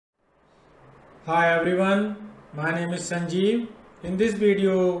Hi everyone, my name is Sanjeev. In this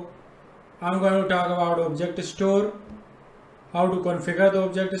video, I'm going to talk about Object Store, how to configure the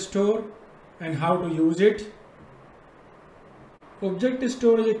Object Store and how to use it. Object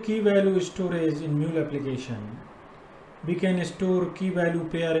Store is a key value storage in Mule application. We can store key value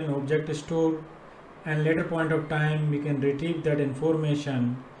pair in Object Store and later point of time we can retrieve that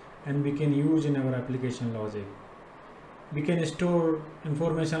information and we can use in our application logic. We can store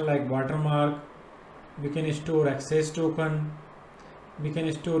information like watermark, we can store access token, we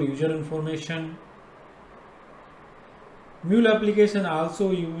can store user information. Mule application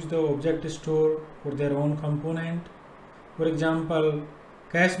also use the Object Store for their own component. For example,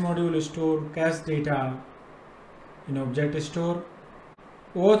 cache module store cache data in Object Store.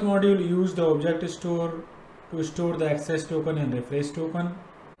 Auth module use the Object Store to store the access token and refresh token.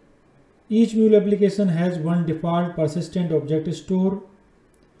 Each Mule application has one default persistent Object Store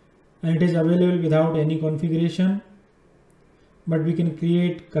and it is available without any configuration, but we can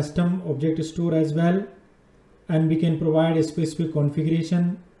create custom Object Store as well, and we can provide a specific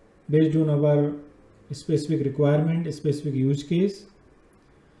configuration based on our specific requirement, specific use case.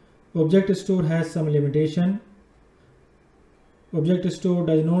 Object Store has some limitation. Object Store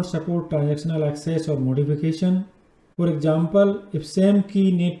does not support transactional access or modification. For example, if same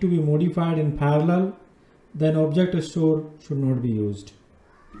key need to be modified in parallel, then Object Store should not be used.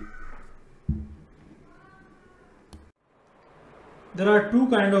 There are two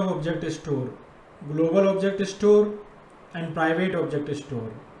kinds of Object Store, Global Object Store and Private Object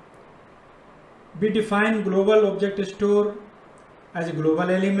Store. We define Global Object Store as a global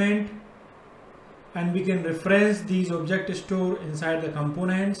element and we can reference these Object Store inside the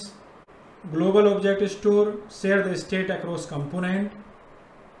components. Global Object Store share the state across component.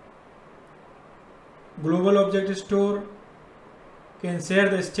 Global Object Store can share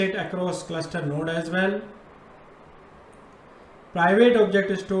the state across cluster node as well. Private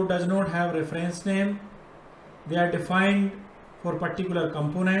Object Store does not have reference name. They are defined for particular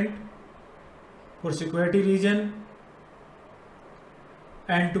component for security reason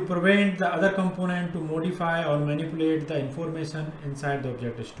and to prevent the other component to modify or manipulate the information inside the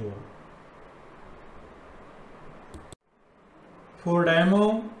Object Store. For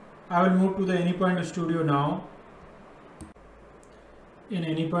demo, I will move to the Anypoint Studio now. In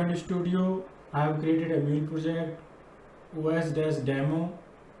Anypoint Studio, I have created a Mule project os-demo.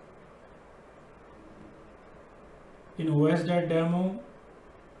 In os.demo,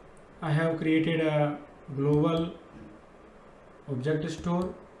 I have created a global Object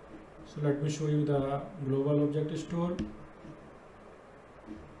Store. So let me show you the global Object Store.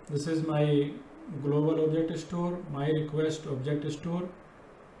 This is my global Object Store, my request Object Store.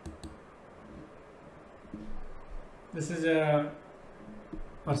 This is a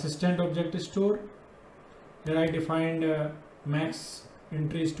persistent Object Store. Here I defined max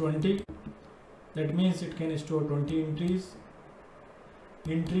entries 20. That means it can store 20 entries.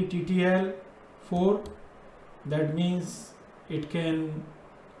 Entry TTL 4. That means it can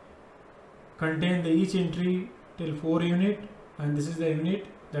contain each entry till 4 unit, and this is the unit.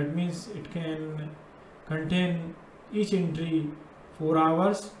 That means it can contain each entry 4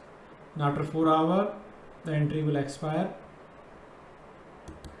 hours, and after 4 hours the entry will expire.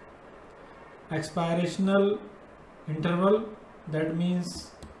 Expirational interval, that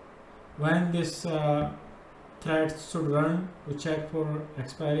means when this thread should run to check for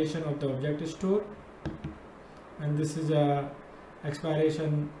expiration of the Object Store, and this is a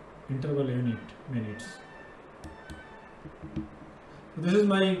expiration interval minutes. This is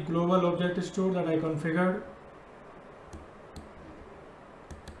my global Object Store that I configured,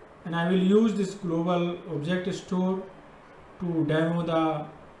 and I will use this global Object Store to demo the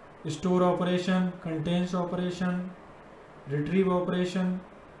store operation, contains operation, retrieve operation,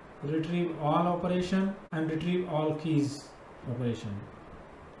 retrieve all operation, and retrieve all keys operation.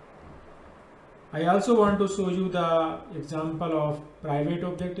 I also want to show you the example of private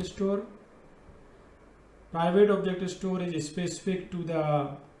Object Store. Private Object Store is specific to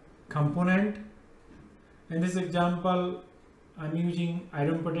the component. In this example, I'm using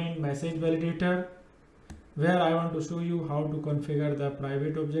idempotent message validator, where I want to show you how to configure the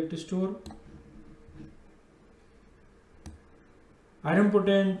private Object Store.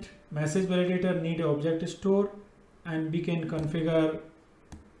 Idempotent message validator need an Object Store, and we can configure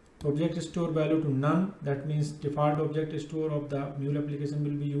Object Store value to none. That means default Object Store of the Mule application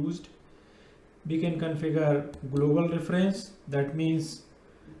will be used. We can configure global reference. That means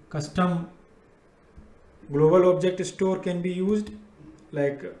custom global Object Store can be used,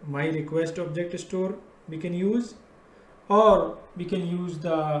 like my request Object Store we can use, or we can use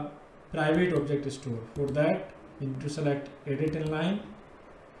the private object store. For that, we need to select edit inline,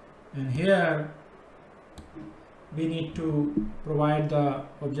 and here we need to provide the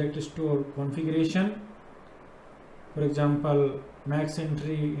object store configuration. For example, max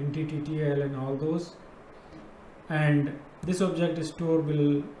entry, TTL, and all those. And this object store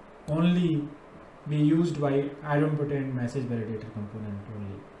will only be used by idempotent message validator component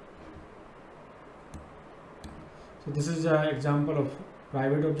only. So this is an example of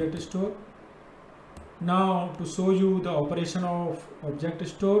private object store. Now to show you the operation of object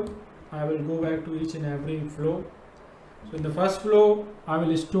store, I will go back to each and every flow. So in the first flow, I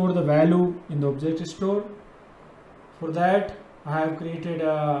will store the value in the object store. For that, I have created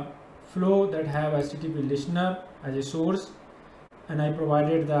a flow that have HTTP listener as a source, and I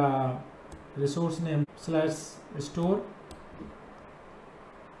provided the resource name /store.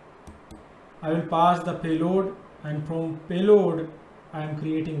 I will pass the payload, and from payload I am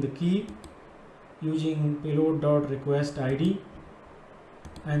creating the key using payload.requestID,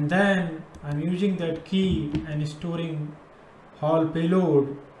 and then I'm using that key and storing whole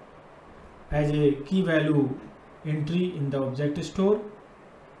payload as a key value entry in the object store.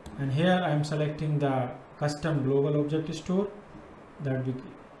 And here I am selecting the custom global object store that we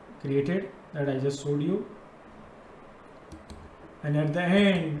created, that I just showed you, and at the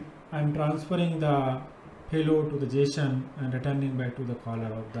end I am transferring the payload to the JSON and returning back to the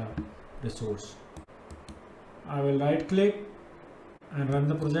caller of the resource. I will right click and run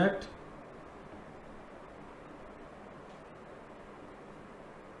the project.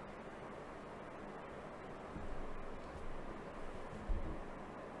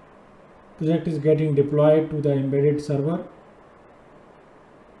 Project is getting deployed to the embedded server.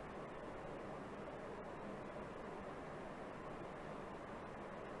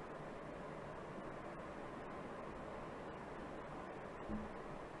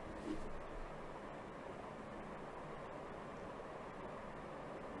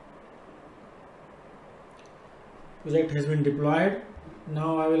 Project has been deployed.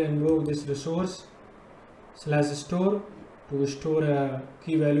 Now I will invoke this resource /store to store a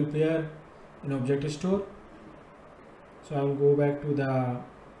key value pair in object store. So I will go back to the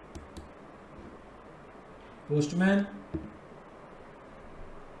Postman.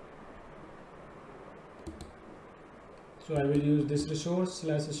 So I will use this resource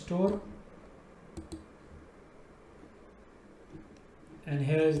 /store, and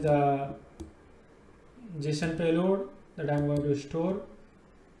here is the JSON payload that I am going to store.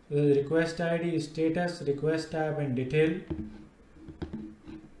 So the request ID, status, request type, and detail.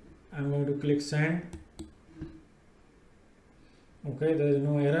 I am going to click send. Okay, there is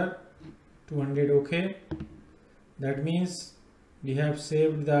no error. 200 OK. That means we have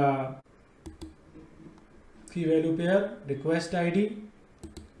saved the key value pair request ID,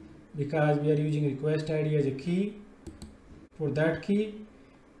 because we are using request ID as a key. For that key,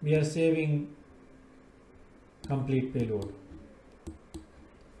 we are saving complete payload.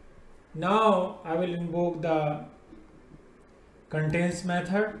 Now I will invoke the contains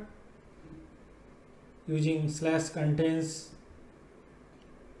method using /contains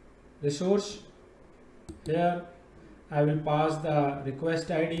resource. Here I will pass the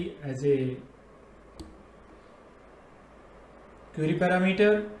request ID as a query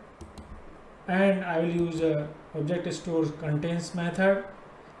parameter, and I will use a object store contains method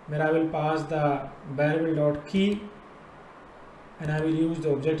where I will pass the variable.key, and I will use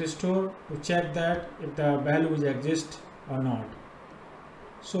the object store to check that if the values exist or not.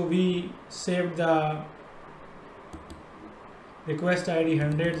 So we saved the request ID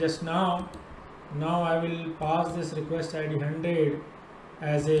 100 just now. Now I will pass this request ID 100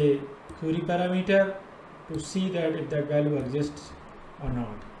 as a query parameter to see that if that value exists or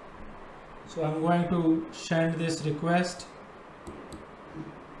not. So I'm going to send this request.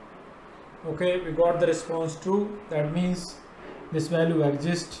 Okay, we got the response true. That means this value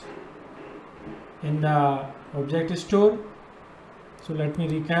exists in the object store. So let me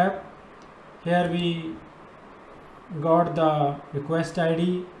recap. Here we got the request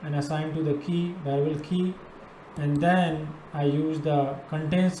ID and assigned to the key, variable key, and then I use the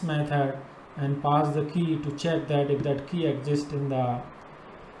contains method and pass the key to check that if that key exists in the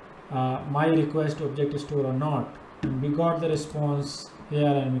my request object store or not. And we got the response here,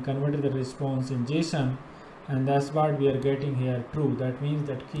 and we converted the response in JSON, and that's what we are getting here, true. That means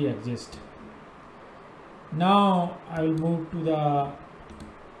that key exists. Now I will move to the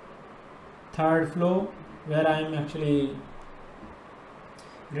third flow where I am actually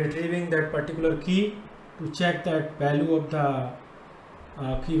retrieving that particular key to check that value of the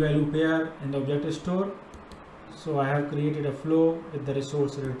key value pair in the object store. So I have created a flow with the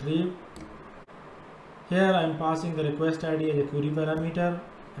resource retrieve. Here I am passing the request ID as a query parameter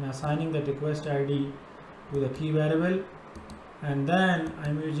and assigning that request ID to the key variable, and then I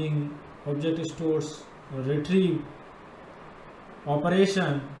am using object store's retrieve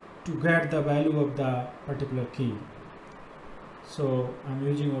operation to get the value of the particular key. So I am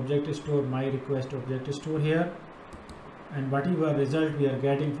using object store my request object store here, and whatever result we are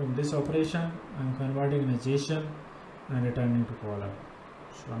getting from this operation I am converting in a JSON and returning to caller.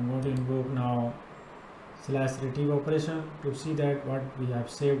 So I am going to invoke now /retrieve operation to see that what we have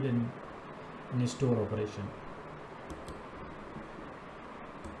saved in store operation.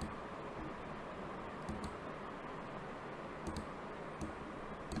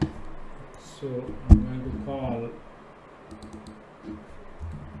 So I'm going to call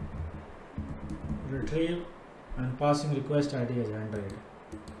retrieve and passing request ID as 100.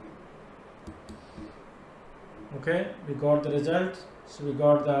 Okay, we got the result. So we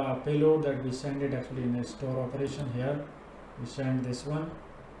got the payload that we send it actually in a store operation. Here we send this one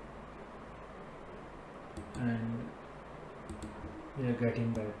and we are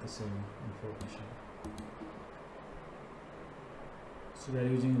getting back the same information. So we are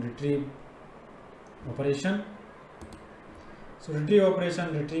using retrieve operation. So retrieve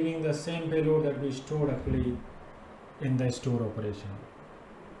operation retrieving the same payload that we stored actually in the store operation.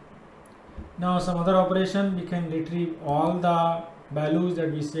 Now some other operation, we can retrieve all the values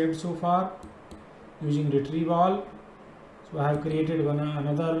that we saved so far using retrieve all. So I have created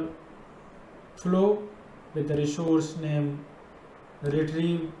another flow with the resource name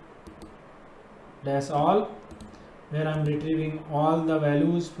retrieve -all, where I am retrieving all the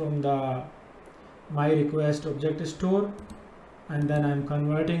values from the my request object store, and then I am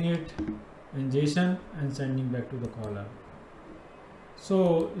converting it in JSON and sending back to the caller. So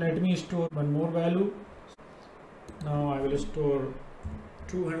let me store one more value. Now I will store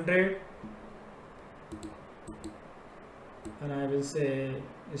 200 and I will say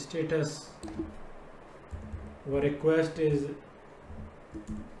status our request is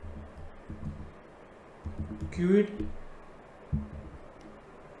queued,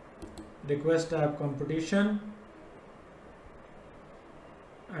 request type competition,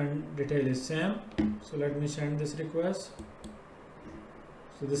 and detail is same. So let me send this request.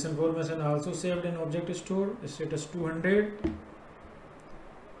 So this information also saved in object store, status 200.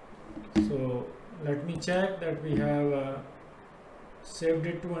 So let me check that we have saved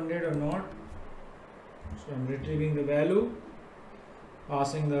it 200 or not. So I'm retrieving the value,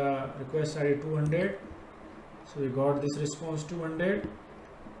 passing the request ID 200. So we got this response 200.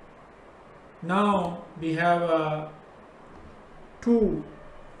 Now we have two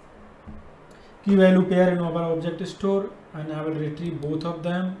key value pair in our object store, and I will retrieve both of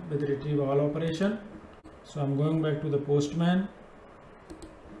them with retrieve all operation. So I'm going back to the postman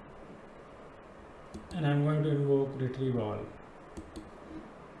and I'm going to invoke retrieve all.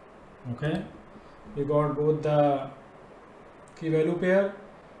 Okay, we got both the key value pair.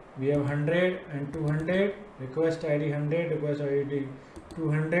 We have 100 and 200, request ID 100, request ID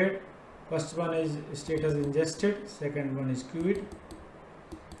 200. First one is status ingested, second one is queued.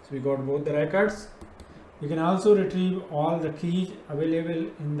 So we got both the records. We can also retrieve all the keys available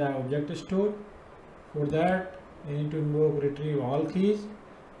in the object store. For that we need to invoke retrieve all keys.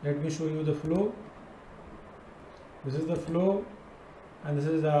 Let me show you the flow. This is the flow and this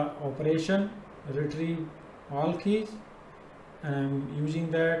is the operation retrieve all keys, and I'm using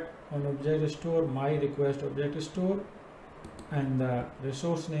that on object store my request object store, and the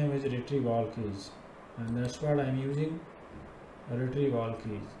resource name is retrieve all keys, and that's what I'm using, retrieve all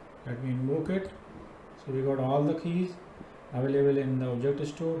keys. Let me invoke it. So we got all the keys available in the object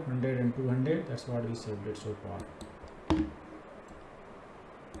store, 100 and 200. That's what we saved it so far.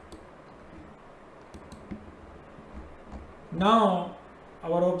 Now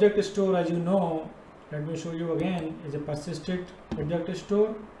our object store, as you know, let me show you again, is a persistent object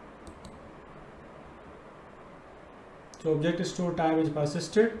store. So object store type is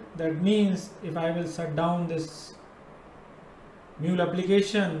persisted. That means if I will shut down this Mule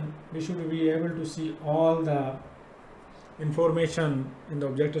application, we should be able to see all the information in the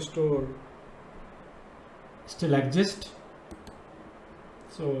object store still exist.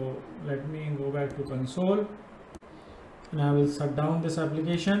 So let me go back to console and I will shut down this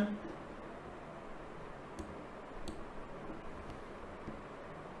application.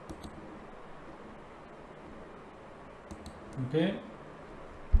 Okay,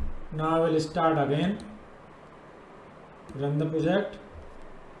 now I will start again, run the project.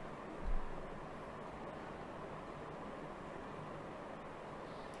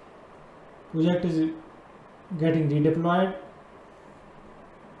 Project is getting redeployed.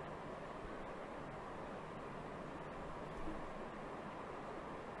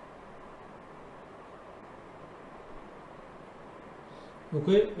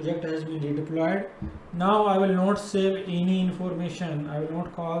 Okay, project has been redeployed. Now I will not save any information. I will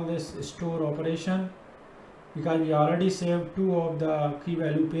not call this store operation because we already saved two of the key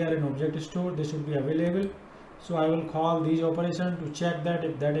value pair in object store. They should be available. So I will call these operations to check that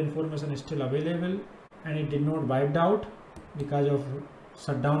if that information is still available and it did not wiped out because of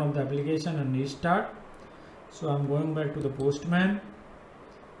shutdown of the application and restart. So I'm going back to the postman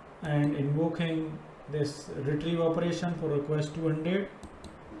and invoking this retrieve operation for request 200.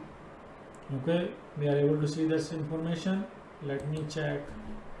 Okay, we are able to see this information. Let me check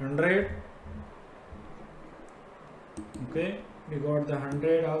 100. Okay, we got the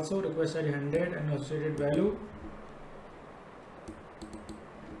 100 also, request ID 100 and associated value.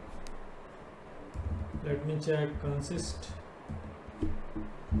 Let me check consist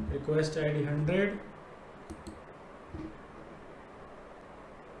request ID 100.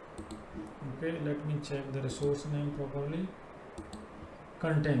 Okay, let me check the resource name properly.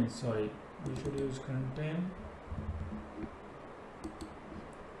 Contain, sorry, we should use contain.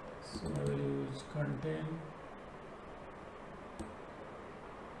 So I will use contain.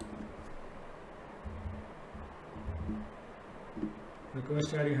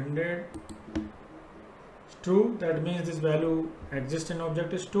 Request ID 100. It's true, that means this value exists in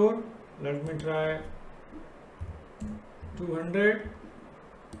object store. Let me try 200.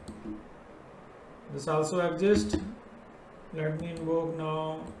 This also exists. Let me invoke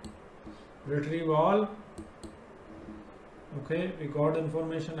now retrieve all. Okay, we got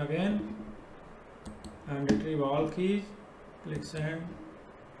information again and retrieve all keys. Click send.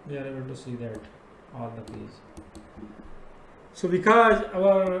 We are able to see that all the keys. So because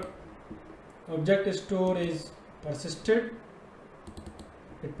our object store is persisted,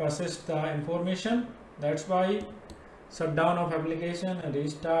 it persists the information. That's why shutdown of application and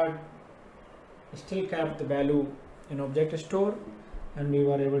restart still kept the value in object store and we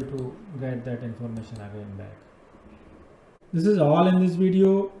were able to get that information again back. This is all in this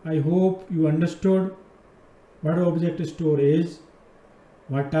video. I hope you understood what object store is,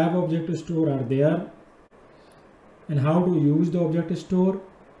 what type of object store are there, and how to use the object store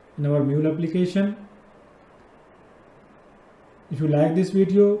in our Mule application. If you like this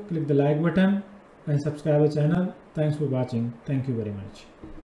video, click the like button and subscribe the channel. Thanks for watching. Thank you very much.